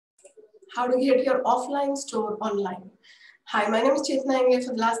How to get your offline store online. Hi, my name is Chetna Inge.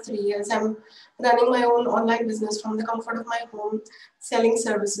 For the last 3 years, I'm running my own online business from the comfort of my home, selling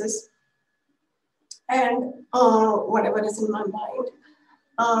services and whatever is in my mind.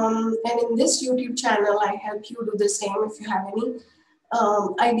 And in this YouTube channel, I help you do the same. If you have any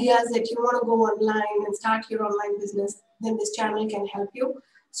ideas that you want to go online and start your online business, then this channel can help you.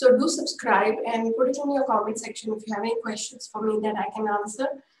 So do subscribe and put it in your comment section if you have any questions for me that I can answer,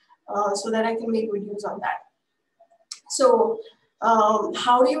 so that I can make videos on that. So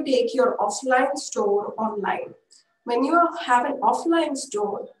how do you take your offline store online? When you have an offline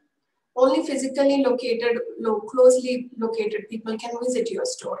store, only physically located, closely located people can visit your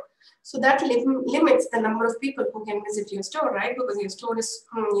store. So that limits the number of people who can visit your store, right? Because your store is,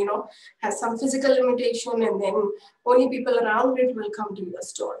 has some physical limitation, and then only people around it will come to your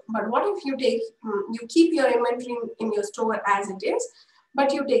store. But what if you take, you keep your inventory in your store as it is,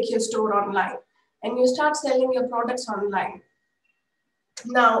 but you take your store online and you start selling your products online.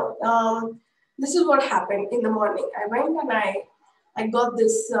 Now, this is what happened in the morning. I went and I got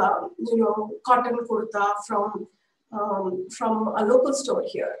this, cotton kurta from a local store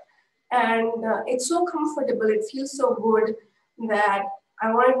here. And it's so comfortable, it feels so good that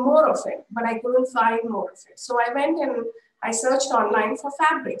I wanted more of it, but I couldn't find more of it. So I went and I searched online for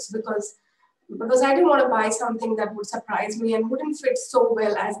fabrics because I didn't want to buy something that would surprise me and wouldn't fit so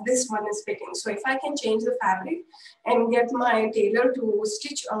well as this one is fitting. So if I can change the fabric and get my tailor to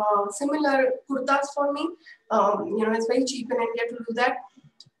stitch similar kurtas for me, it's very cheap in India to do that.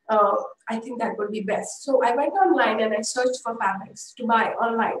 I think that would be best. So I went online and I searched for fabrics to buy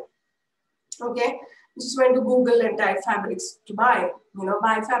online. Okay, just went to Google and typed fabrics to buy,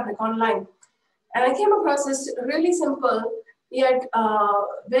 buy fabric online. And I came across this really simple yet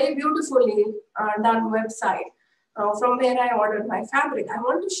very beautifully done website from where I ordered my fabric. I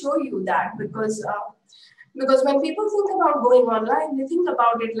want to show you that because when people think about going online, they think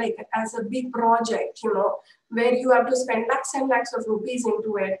about it like as a big project, where you have to spend lakhs and lakhs of rupees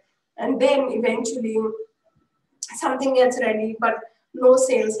into it. And then eventually something gets ready, but no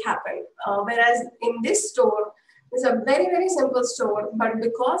sales happen. Whereas in this store, it's a very, very simple store, but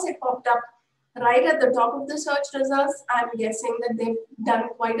because it popped up right at the top of the search results, I'm guessing that they've done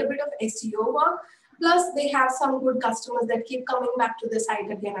quite a bit of SEO work. Plus, they have some good customers that keep coming back to the site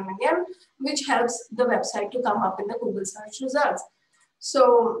again and again, which helps the website to come up in the Google search results.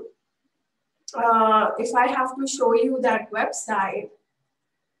 So if I have to show you that website,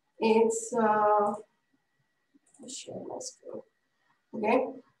 it's, share my screen. Okay,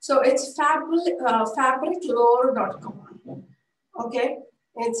 so it's fabriclore.com. Okay,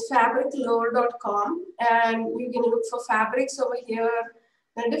 it's fabriclore.com, and you can look for fabrics over here.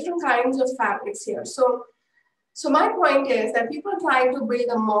 There are different kinds of fabrics here. So my point is that people try to build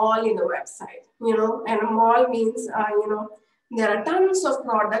a mall in a website, and a mall means, there are tons of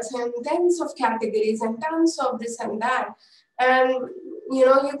products and tons of categories and tons of this and that. And,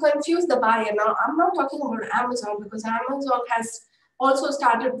 you confuse the buyer. Now, I'm not talking about Amazon, because Amazon has also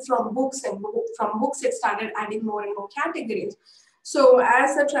started from books, and from books it started adding more and more categories. So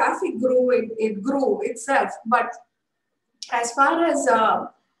as the traffic grew, it grew itself. But as far as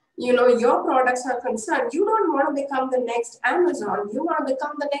your products are concerned, you don't want to become the next Amazon. You want to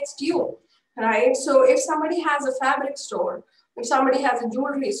become the next you, right? So if somebody has a fabric store, if somebody has a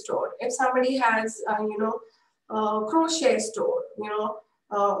jewelry store, if somebody has crochet store,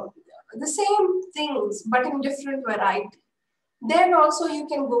 the same things but in different variety, then also you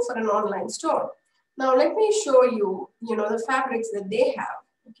can go for an online store. Now let me show you, the fabrics that they have.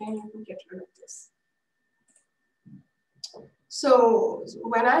 Okay, let me get rid of this. So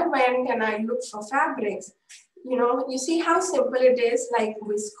when I went and I looked for fabrics, you see how simple it is, like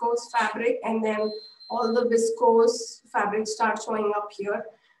viscose fabric, and then all the viscose fabric starts showing up here.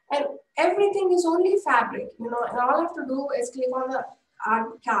 And everything is only fabric, and all I have to do is click on the add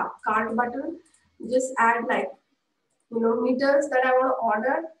cart button, just add like, meters that I want to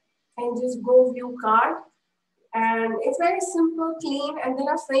order, and just go view cart. And it's very simple, clean, and there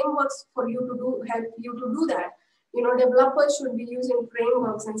are frameworks for you to help you to do that. Developers should be using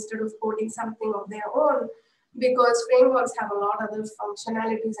frameworks instead of coding something of their own, because frameworks have a lot of other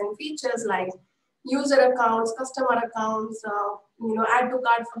functionalities and features like user accounts, customer accounts, add to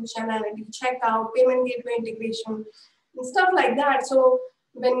cart functionality, checkout, payment gateway integration, and stuff like that. So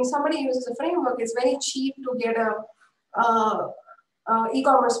when somebody uses a framework, it's very cheap to get a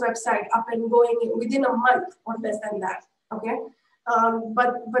e-commerce website up and going within a month or less than that. Okay.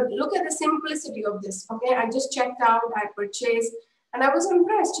 But look at the simplicity of this. Okay, I just checked out, I purchased, and I was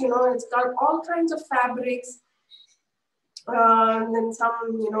impressed. It's got all kinds of fabrics, and then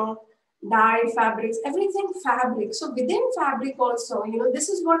some, dyed fabrics, everything fabric. So within fabric also, you know, this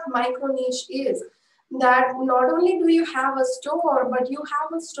is what micro niche is. That not only do you have a store, but you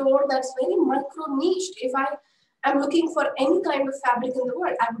have a store that's very micro niched. If I am looking for any kind of fabric in the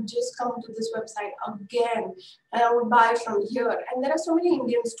world, I would just come to this website again and I would buy from here. And there are so many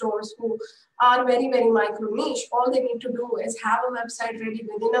Indian stores who are very, very micro niche. All they need to do is have a website ready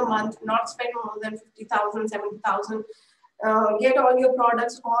within a month, not spend more than 50,000, 70,000. Get all your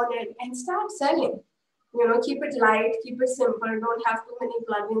products on it and start selling. You know, keep it light, keep it simple, don't have too many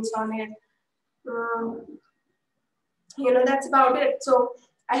plugins on it. You know, that's about it. So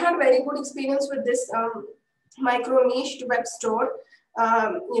I had very good experience with this micro niche web store.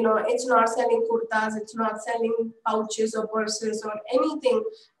 You know, it's not selling kurtas, it's not selling pouches or purses or anything,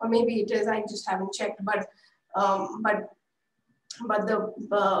 or maybe it is, I just haven't checked, um, but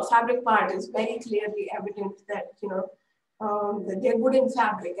the fabric part is very clearly evident that, you know, that they're good in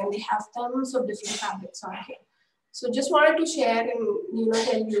fabric and they have tons of different fabrics on here. So just wanted to share and, you know,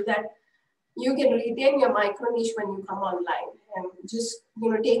 tell you that you can retain your micro niche when you come online, and just, you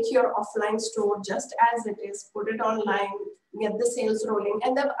know, take your offline store just as it is, put it online, get the sales rolling.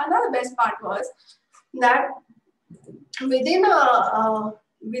 And the another best part was that within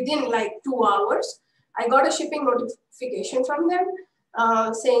like 2 hours, I got a shipping notification from them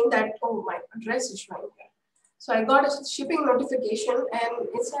saying that, oh, my address is showing here. So I got a shipping notification and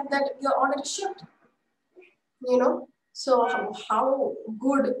it said that your order is shipped, you know. So how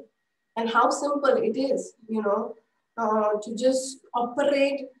good and how simple it is, you know, to just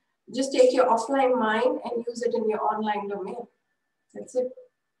operate, just take your offline mind and use it in your online domain. That's it.